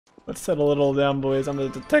Let's settle it all down, boys. I'm a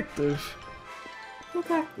detective.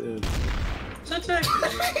 Detective.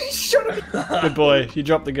 Shut up! Good boy. You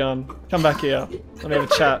dropped the gun. Come back here. Let me have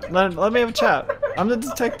a chat. Let me have a chat. I'm the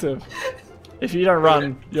detective. If you don't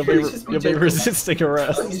run, you'll be resisting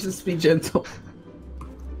arrest. You just be gentle.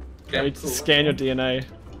 I need to scan your DNA.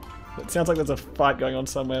 It sounds like there's a fight going on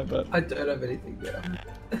somewhere, but I don't have anything there.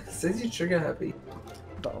 It says you're trigger happy.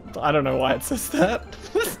 I don't know why it says that.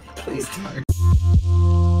 Please don't.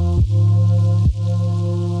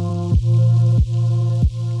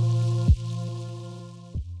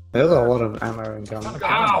 There's a lot of ammo and guns.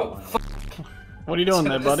 Ow! What are you doing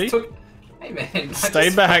there, buddy? Hey man,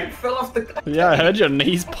 Stay back. Fell off the. Yeah, I heard your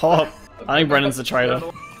knees pop. I think Brendan's the traitor.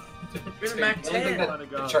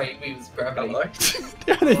 Betrayed me was gravity.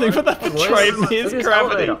 The only thing but that betrayed me is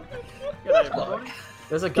gravity.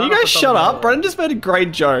 There's a Can gun. you guys shut up? Brendan just made a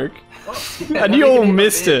great joke. And you all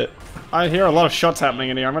missed it. I hear a lot of shots happening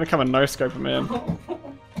in here. I'm gonna come and no-scope him in.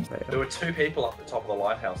 There were 2 people up the top of the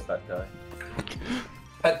lighthouse that day.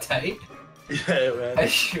 That tape? Yeah, man.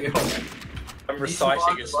 I'm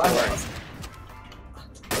reciting a story.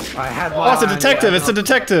 I had Oh, it's a detective! It's a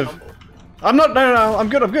detective! I'm not. No, I'm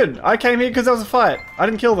good. I'm good. I came here because there was a fight. I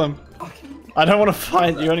didn't kill them. I don't want to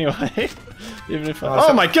fight you anyway. Even if I.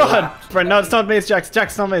 Oh my god! Brent, no, it's not me. It's Jack.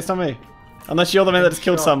 Jack's not me. It's not me. Unless you're the man that just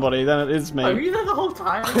killed somebody, then it is me. Were you there the whole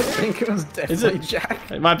time? I think it was definitely Jack.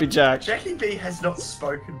 It might be Jack. Jackie B has not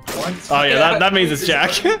spoken once. Oh yeah, that means it's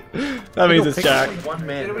Jack. That means it's Jack. One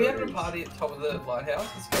man. Did we have a party at the top of the lighthouse?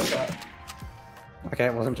 Let's go back. Okay,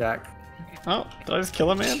 it wasn't Jack. Oh, did I just kill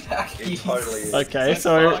a man? He totally is. Okay,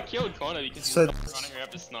 so. I killed Connor because he So- was running around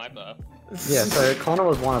with a sniper. Yeah, so Connor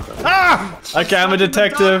was one of them. Ah! Okay, I'm a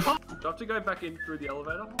detective. Do I have to go back in through the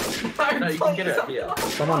elevator? No, you can get it here.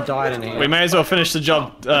 Someone died in here. We may as well finish the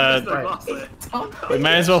job. There's no glass there. We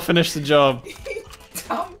may as well finish the job.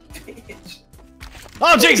 Dumb bitch.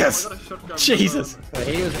 Oh Jesus! I got a shotgun. Jesus! So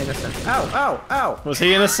he was innocent. Ow, ow, ow! Was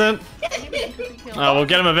he innocent? Oh, we'll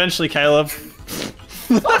get him eventually, Caleb.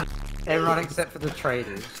 Everyone except for the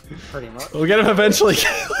traders, pretty much. We'll get him eventually.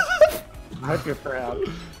 I hope you're proud.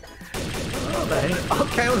 Oh,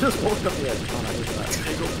 Caleb just walked up the edge. Oh, no, he's not.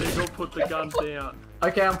 Eagle put the gun down.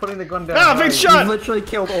 Okay, I'm putting the gun down. Ah, big No, shot! You literally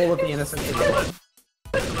killed all of the innocents in there.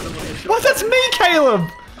 What? That's me, Caleb!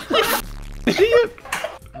 You idiot!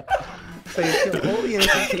 So you killed all the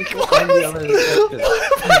innocent people and the other detectives.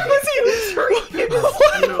 Why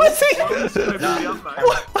was he?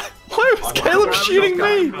 Why was Caleb shooting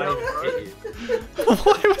me?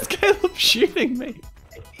 Why was Caleb shooting me?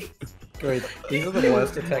 Great. These are the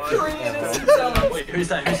worst detectives ever. Wait, who's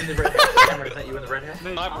that? Who's in the red house? Cameron, is that you in the red house?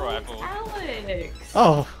 Sniper rifle. Alex!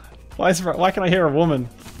 Oh, why can I hear a woman?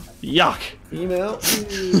 Yuck! Female.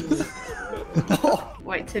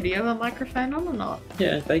 Wait, so do you have a microphone on or not?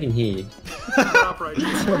 Yeah, they can hear you. Shut up!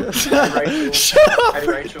 Hey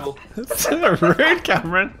Rachel. That's so rude,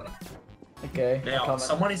 Cameron. Okay. Now,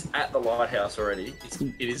 someone is at the lighthouse already.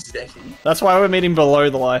 It is Jackie. That's why we're meeting below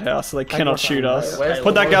the lighthouse, so they cannot shoot us.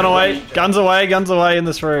 Put that gun away. Guns away in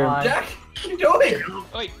this room. Jack, what are you doing?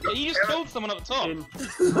 Wait, you just killed someone at the top.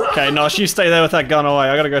 Okay, Nosh, you stay there with that gun away.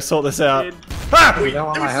 I gotta go sort this out. Ah! You don't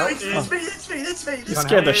want my help? It's me. You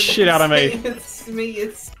scared the shit out of me. It's me,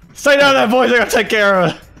 it's... Stay down there, boys. I gotta take care of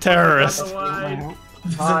a terrorist. Away.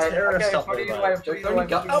 There's a terrorist up there,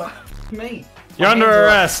 mate. Oh, me. You're under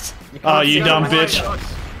arrest. Oh, you dumb bitch. Oh,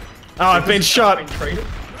 I've been shot.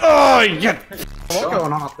 Oh, yeah. What's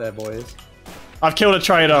going on up there, boys? I've killed a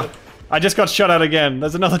traitor. I just got shot at again.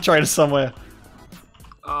 There's another traitor somewhere.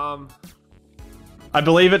 I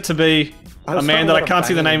believe it to be a man that I can't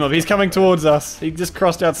see the name of. He's coming towards us. He just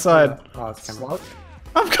crossed outside. Oh, it's coming.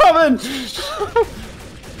 I'm coming!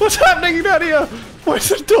 What's happening down here? Where's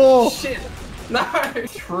the door? Shit. No,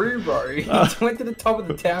 true, bro. He went to the top of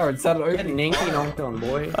the tower and started Get opening. ninky nonked on,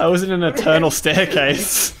 boy. I was in an eternal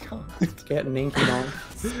staircase. Get ninky nonked.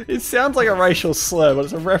 It sounds like a racial slur, but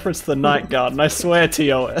it's a reference to the Night Guard, and I swear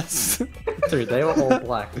TOS. Dude, they were all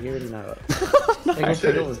black. You already know it. Eagle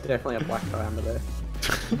Pickle was definitely a black guy under there.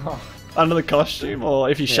 Under the costume, or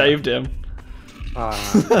if you shaved him.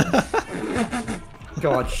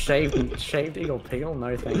 God, shaved Eagle Pickle?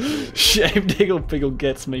 No thank you. Shaved Eagle Piggle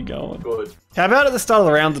gets me going. Good. How about at the start of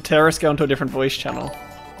the round, the terrorists go into a different voice channel?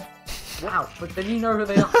 Wow, but then you know who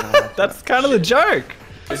they are. That's kind of the joke.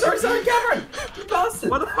 Sorry, Cameron! You bastard!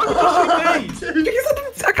 What the fuck are you doing me?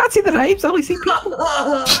 Because I can't see the names, I only see people.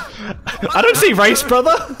 I don't see race,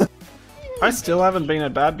 brother. I still haven't been a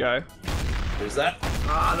bad guy. Who's that?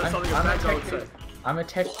 That's something a bad guy would say. I'm a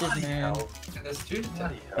detective, man. There's two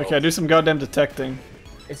detectives. Okay, do some goddamn detecting.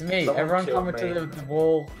 It's me. Someone Everyone killed coming me. to the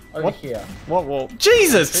wall over What? here. What wall?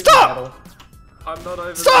 Jesus! Stop! I'm not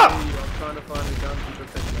over Stop! the I'm trying to find a gun to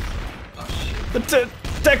protect myself. The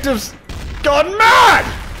detective's gone mad!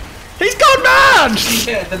 He's gone mad!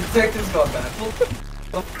 Yeah, the detective's gone mad.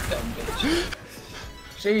 Dumb bitch.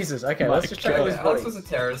 Jesus. Okay, My let's just check out his Alex body. was a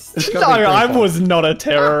terrorist. No, I was not a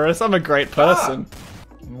terrorist. I'm a great person.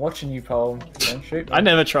 I'm watching you, Paul. Don't shoot me. I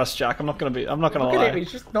never trust Jack. I'm not gonna Look at him. lie.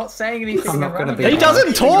 He's just not saying anything. I'm not and gonna running. be He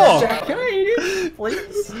doesn't talk! Jack, can I eat him,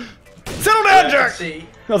 please? Settle down, Jack! See,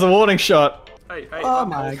 That was a warning shot. Hey, hey. Oh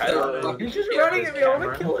my Caleb, god. He's just get running this at me. I want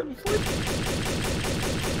camera. to kill him. Please.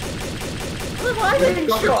 Why am I getting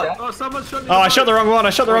shot? Oh, someone shot me. Oh, I shot the wrong one.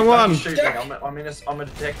 I shot the wrong Don't one. shoot me, I'm a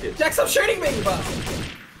detective. Jack, stop shooting me, you bastard!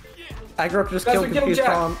 Agrox just Guys, killed we killed Confused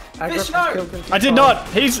Jack. Tom. Agrox Fish, just no. killed Confused I did Tom. not.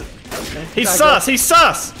 He's sus. He's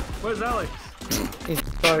sus. Where's Alex? He's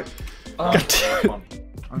so... God damn it.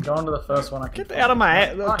 I'm going to the first one I can Get out of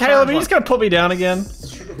my... Caleb, are you just gonna put me down again?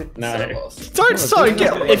 No. Don't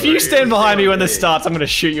if you stand behind me when this starts, I'm gonna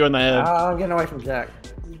shoot you in the head. I'm getting away from Jack.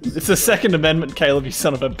 It's the Second Amendment, Caleb, you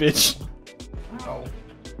son of a bitch. Ow.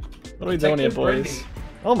 What are we doing here, Detective boys? Brandy.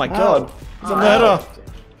 Oh my god. It's a murder.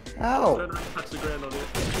 Ow! Don't touch the ground on it.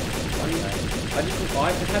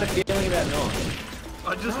 I had a feeling about not.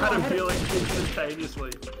 I just had a feeling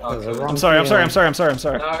instantaneously. I'm sorry. No,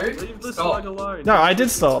 Leave the stop. slug alone. No, I did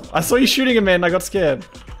stop. I saw you shooting a man and I got scared.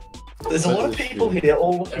 There's a lot of people here,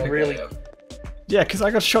 all looking really. Yeah, because I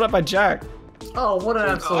got shot at by Jack. Oh, what an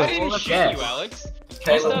absolute... I didn't shoot you, Alex. You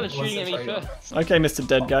Caleb started was shooting at the me traitor. first. Okay, Mr.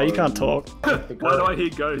 Dead Guy, you can't talk. Why do I hear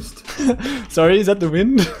ghost? Sorry, is that the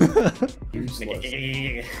wind?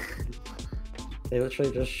 They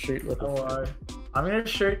literally just shoot with Hello. I'm gonna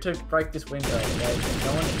shoot to break this window, okay?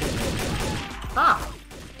 No one shoot me. Ah!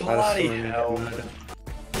 Bloody hell.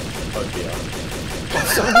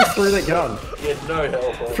 Someone threw the gun. He had no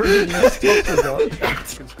help. Threw the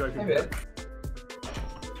gun.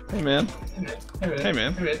 Hey man. Hey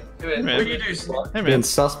man. Who Hey is? man. What do you do, Slug? Hey man. Being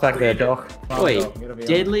sus back there, Doc. Wait,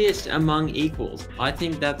 deadliest among equals. I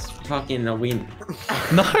think that's fucking a win.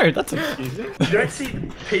 No, that's confusing. You don't see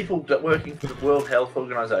people that working for the World Health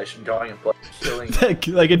Organization going and killing.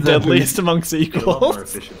 Like a deadliest amongst You're a lot more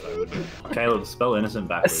equals. efficient though. Caleb, spell innocent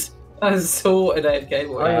backwards. I saw an AFK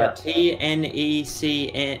boy.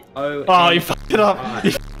 TNECNO. Oh, you fucked it up.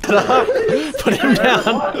 You fucked it up. Put him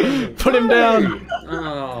down. Put him down.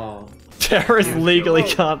 Oh. Terrorist legally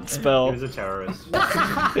can't He spell. was a terrorist.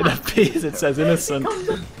 It appears it says innocent.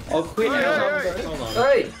 I'll quit now. Hold on.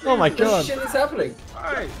 Hey! Oh my What god. shit is happening?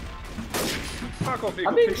 Hey! Fuck off,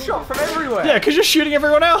 I'm being shot from everywhere. Yeah, because you're shooting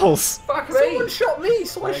everyone else. Fuck me! Someone shot me,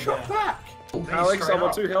 so I shot back. Alex, I'm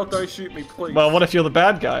on 2 health, don't shoot me, please. Well, what if you're the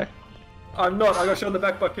bad guy? I'm not, I got shot in the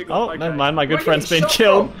back by Pickle. Oh, Okay. never mind. My good Where friend's did he been shot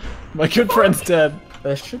killed. My good friend's dead.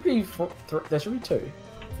 There should be there should be 2.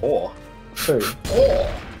 4. 2.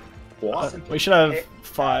 What? We should have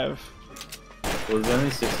 5. Well, there's only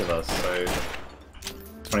 6 of us, so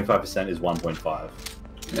 25% is 1.5.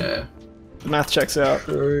 Yeah. The math checks out.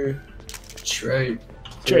 True. True.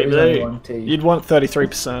 You'd want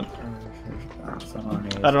 33%.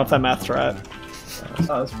 I don't know if that math's right.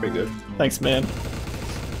 Oh, that's pretty good. Thanks, man.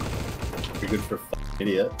 Pretty good for a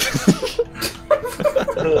idiot.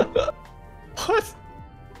 What?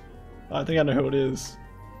 I think I know who it is.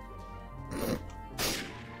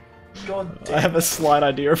 God I damn have a slight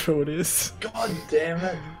idea of who it is. God damn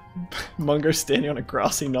it. Mungo standing on a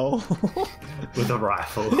grassy knoll. With a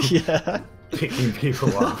rifle. Yeah. Picking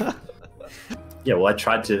people up. Yeah, well, I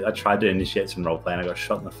tried to initiate some roleplay and I got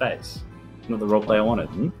shot in the face. Not the roleplay I wanted.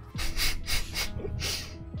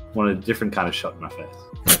 Wanted a different kind of shot in my face.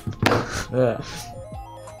 Yeah.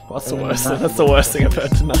 What's the worst thing? That's the worst thing I've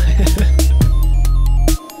heard tonight.